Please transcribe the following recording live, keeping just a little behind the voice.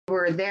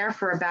were there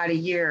for about a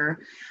year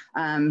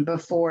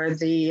before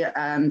the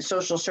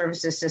social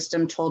services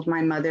system told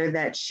my mother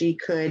that she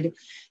could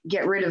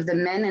get rid of the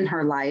men in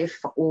her life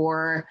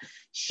or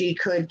she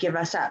could give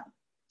us up.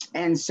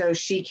 And so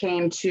she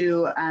came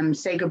to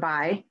say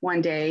goodbye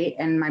one day,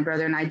 and my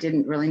brother and I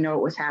didn't really know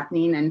what was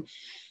happening. And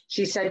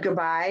she said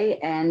goodbye,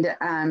 and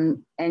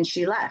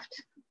she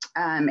left.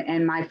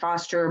 And my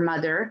foster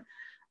mother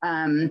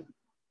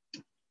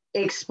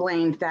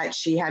explained that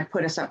she had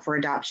put us up for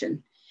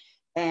adoption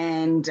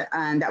and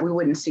that we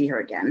wouldn't see her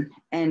again.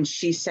 And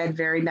she said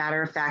very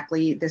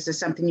matter-of-factly, this is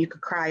something you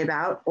could cry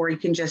about, or you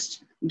can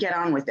just get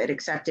on with it,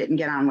 accept it and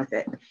get on with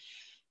it.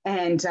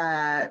 And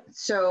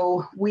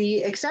so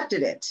we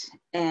accepted it.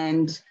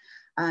 And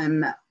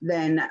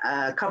then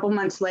a couple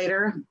months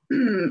later,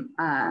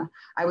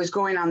 I was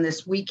going on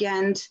this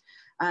weekend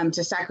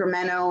to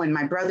Sacramento, and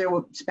my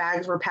brother's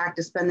bags were packed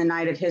to spend the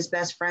night at his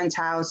best friend's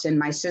house. And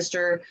my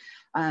sister,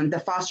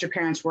 the foster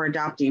parents were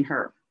adopting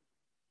her.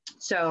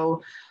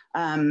 So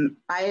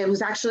I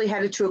was actually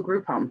headed to a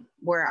group home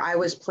where I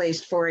was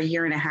placed for a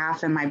year and a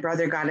half, and my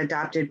brother got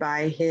adopted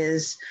by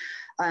his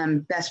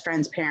best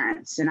friend's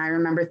parents. And I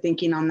remember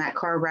thinking on that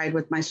car ride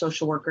with my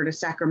social worker to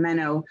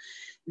Sacramento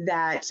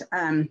that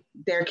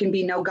there can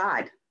be no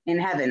God in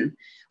heaven,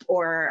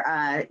 or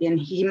and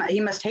he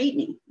must hate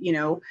me, you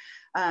know,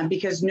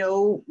 because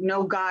no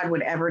God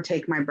would ever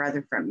take my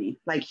brother from me.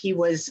 Like, he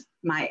was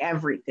my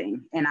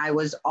everything, and I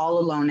was all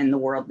alone in the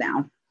world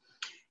now.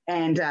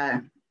 And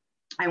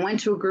I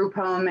went to a group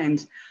home,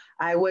 and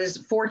I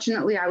was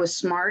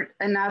smart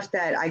enough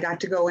that I got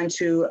to go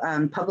into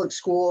public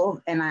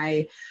school, and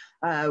I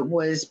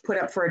was put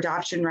up for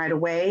adoption right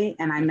away.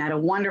 And I met a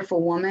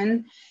wonderful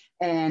woman,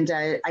 and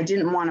I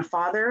didn't want a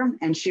father,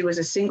 and she was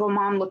a single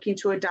mom looking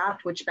to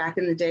adopt, which back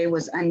in the day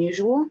was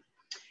unusual.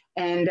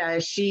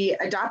 And she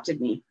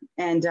adopted me.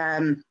 And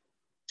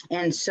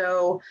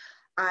so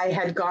I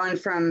had gone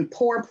from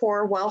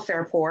poor,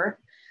 welfare poor,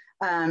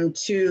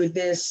 to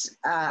this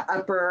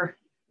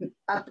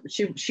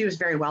she was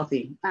very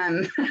wealthy.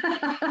 And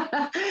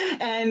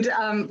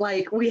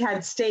like, we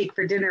had steak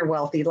for dinner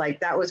wealthy,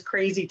 like that was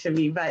crazy to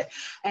me.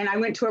 And I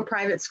went to a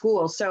private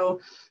school, so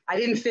I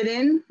didn't fit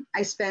in.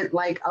 I spent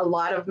like a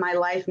lot of my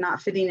life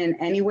not fitting in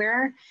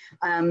anywhere.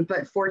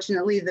 But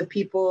fortunately, the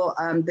people,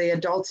 the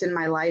adults in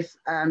my life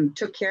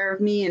took care of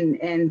me,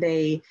 and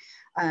they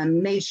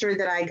made sure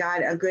that I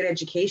got a good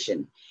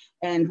education.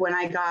 And when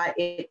I got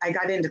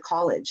into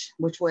college,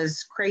 which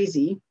was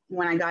crazy.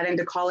 When I got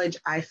into college,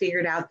 I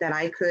figured out that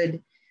I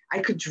could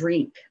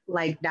drink.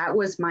 Like, that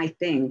was my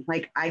thing.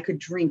 Like, I could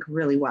drink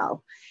really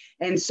well.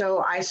 And so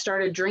I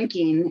started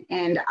drinking,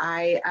 and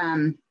I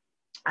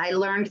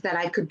learned that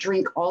I could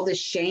drink all the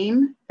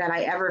shame that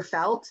I ever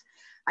felt.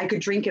 I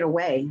could drink it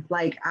away.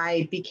 Like,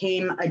 I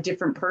became a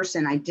different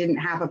person. I didn't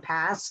have a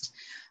past.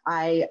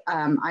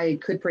 I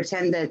could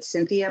pretend that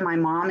Cynthia, my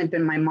mom, had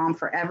been my mom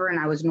forever, and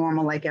I was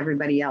normal like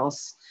everybody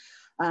else.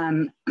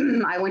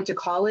 I went to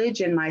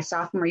college. In my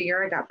sophomore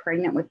year, I got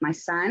pregnant with my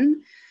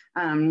son,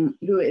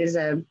 who is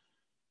a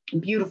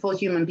beautiful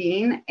human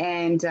being.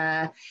 And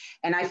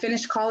I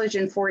finished college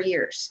in 4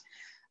 years.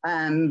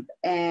 And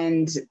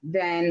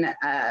then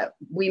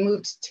we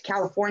moved to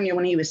California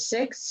when he was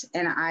 6,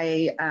 and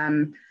I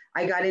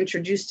got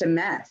introduced to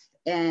meth.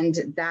 And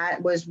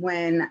that was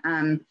when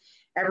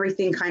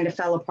everything kind of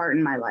fell apart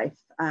in my life.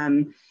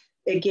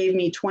 It gave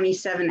me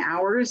 27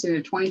 hours in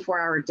a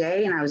 24-hour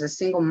day, and I was a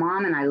single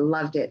mom, and I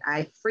loved it.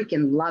 I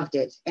freaking loved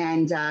it.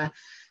 And I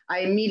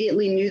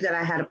immediately knew that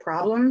I had a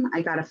problem.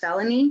 I got a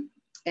felony,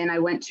 and I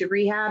went to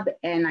rehab,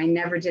 and I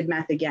never did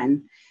meth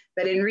again.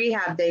 But in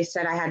rehab, they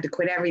said I had to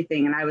quit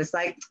everything. And I was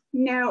like,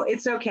 no,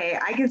 it's okay.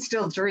 I can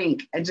still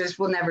drink. I just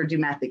will never do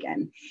meth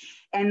again.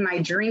 And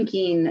my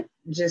drinking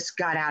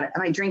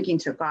my drinking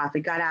took off.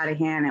 It got out of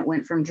hand. It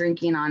went from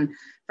drinking on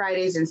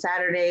Fridays and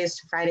Saturdays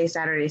to Friday,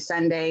 Saturday,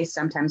 Sunday,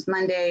 sometimes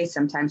Monday,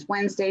 sometimes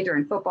Wednesday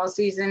during football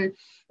season.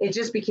 It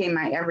just became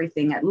my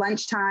everything. At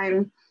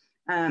lunchtime,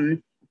 I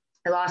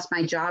lost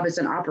my job as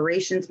an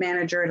operations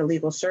manager at a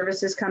legal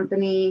services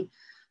company.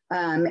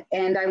 And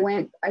I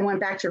went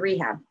back to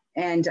rehab,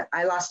 and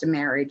I lost a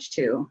marriage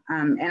too.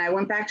 And I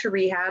went back to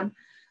rehab,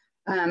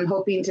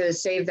 hoping to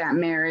save that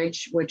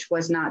marriage, which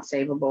was not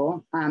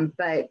savable.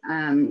 But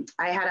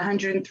I had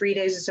 103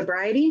 days of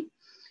sobriety.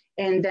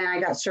 And then I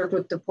got served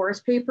with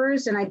divorce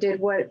papers, and I did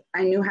what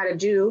I knew how to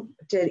do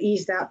to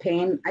ease that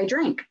pain. I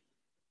drank,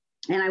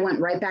 and I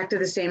went right back to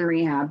the same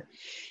rehab.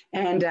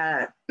 And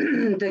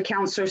the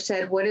counselor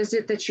said, what is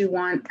it that you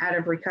want out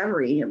of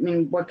recovery? I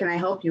mean, what can I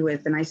help you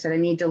with? And I said, I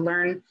need to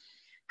learn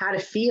how to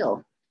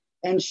feel.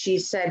 And she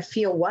said,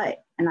 feel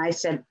what? And I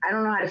said, I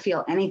don't know how to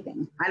feel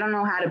anything. I don't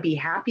know how to be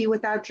happy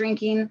without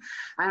drinking.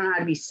 I don't know how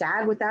to be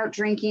sad without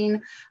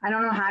drinking. I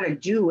don't know how to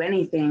do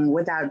anything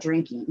without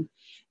drinking.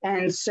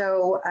 And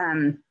so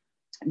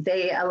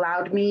they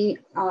allowed me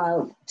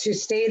to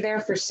stay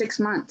there for 6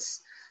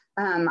 months.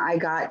 I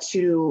got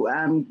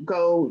to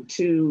go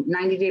to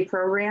 90-day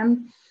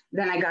program.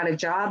 Then I got a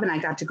job, and I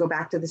got to go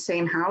back to the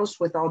same house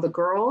with all the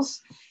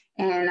girls.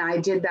 And I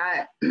did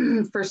that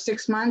for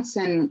 6 months.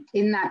 And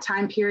in that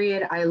time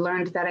period, I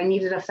learned that I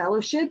needed a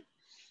fellowship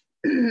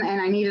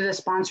and I needed a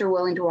sponsor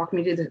willing to walk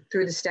me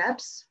through the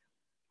steps.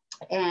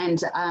 And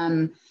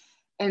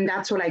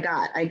that's what I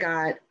got.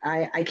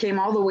 I came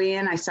all the way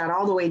in, I sat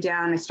all the way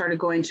down. I started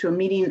going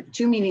to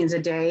 2 meetings a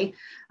day.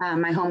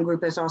 My home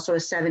group is also a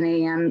 7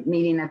 a.m.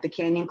 meeting at the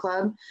Canyon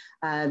Club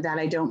that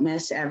I don't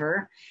miss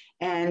ever.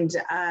 And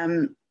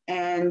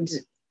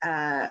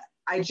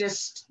I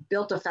just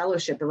built a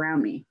fellowship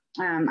around me.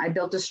 I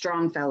built a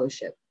strong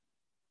fellowship.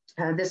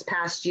 This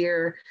past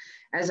year,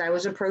 as I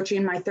was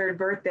approaching my 3rd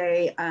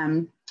birthday,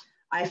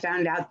 I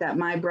found out that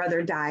my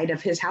brother died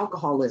of his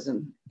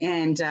alcoholism,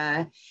 and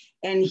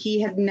he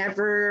had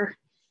never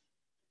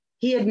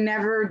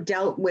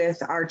dealt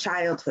with our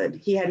childhood.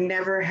 He had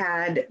never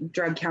had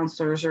drug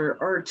counselors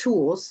or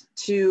tools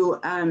to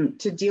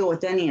deal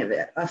with any of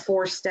it. A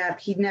 4-step,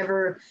 he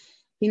never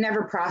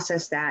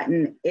processed that,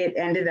 and it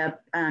ended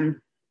up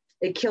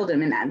it killed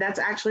him. And that's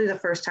actually the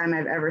first time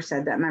I've ever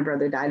said that my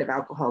brother died of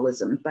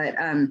alcoholism, but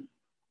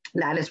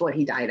that is what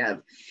he died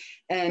of.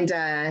 And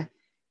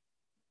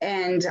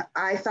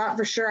I thought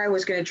for sure I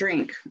was going to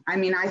drink. I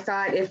mean, I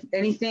thought if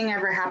anything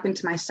ever happened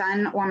to my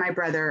son or my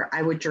brother,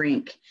 I would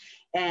drink.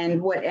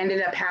 And what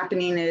ended up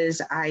happening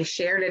is I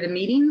shared at a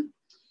meeting,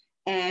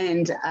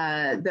 and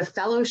the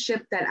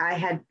fellowship that I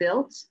had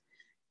built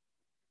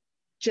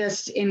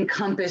just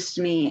encompassed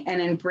me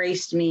and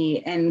embraced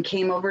me and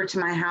came over to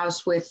my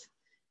house with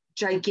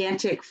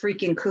gigantic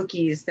freaking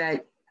cookies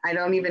that I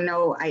don't even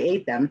know I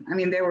ate them. I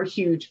mean, they were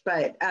huge,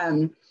 but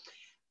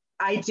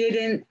I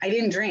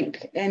didn't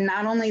drink. And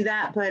not only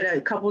that, but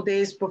a couple of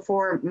days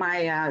before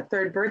my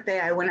 3rd birthday,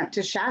 I went up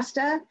to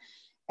Shasta,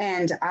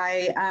 and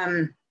I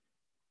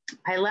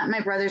let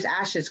my brother's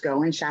ashes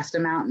go in Shasta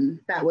Mountain.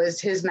 That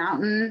was his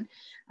mountain.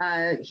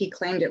 He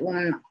claimed it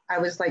when I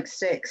was like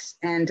 6,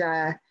 and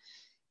I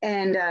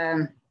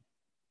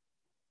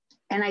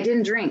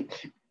didn't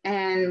drink.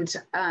 And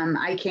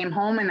I came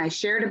home and I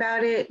shared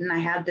about it, and I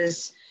had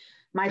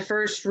my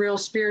first real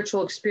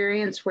spiritual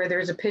experience where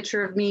there's a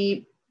picture of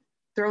me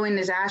throwing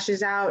his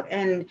ashes out,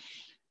 and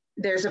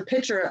there's a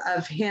picture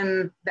of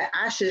him, the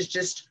ashes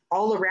just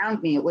all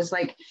around me. It was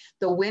like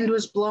the wind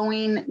was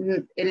blowing,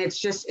 and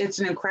it's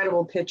an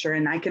incredible picture.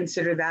 And I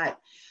consider that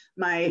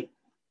my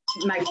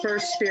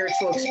first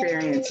spiritual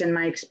experience, and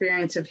my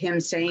experience of him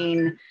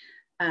saying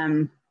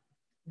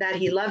that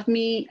he loved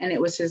me, and it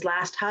was his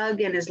last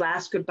hug and his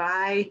last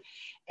goodbye.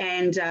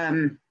 And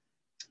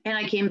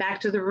I came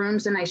back to the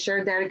rooms and I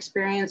shared that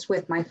experience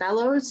with my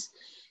fellows.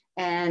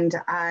 And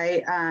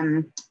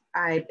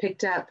I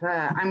picked up,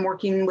 I'm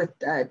working with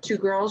 2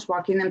 girls,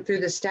 walking them through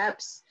the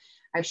steps.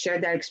 I've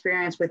shared that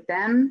experience with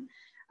them.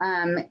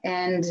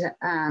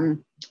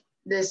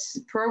 This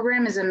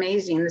program is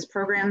amazing. This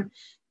program,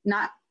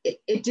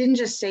 it didn't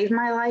just save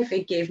my life,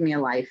 it gave me a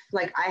life.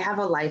 Like, I have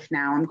a life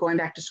now. I'm going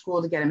back to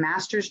school to get a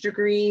master's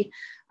degree.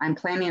 I'm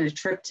planning a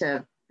trip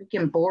to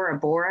freaking Bora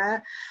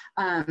Bora.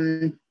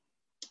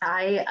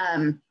 I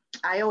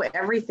owe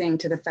everything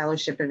to the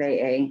Fellowship of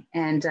AA.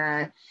 And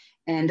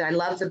I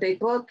love the Big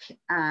Book.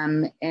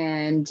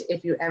 And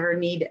if you ever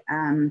need,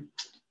 if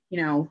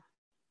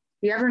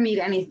you ever need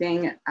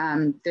anything,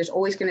 there's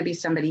always going to be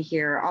somebody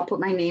here. I'll put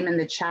my name in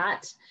the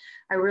chat.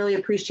 I really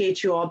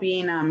appreciate you all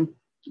being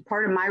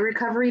part of my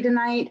recovery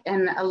tonight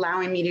and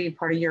allowing me to be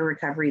part of your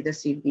recovery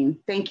this evening.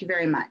 Thank you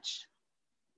very much.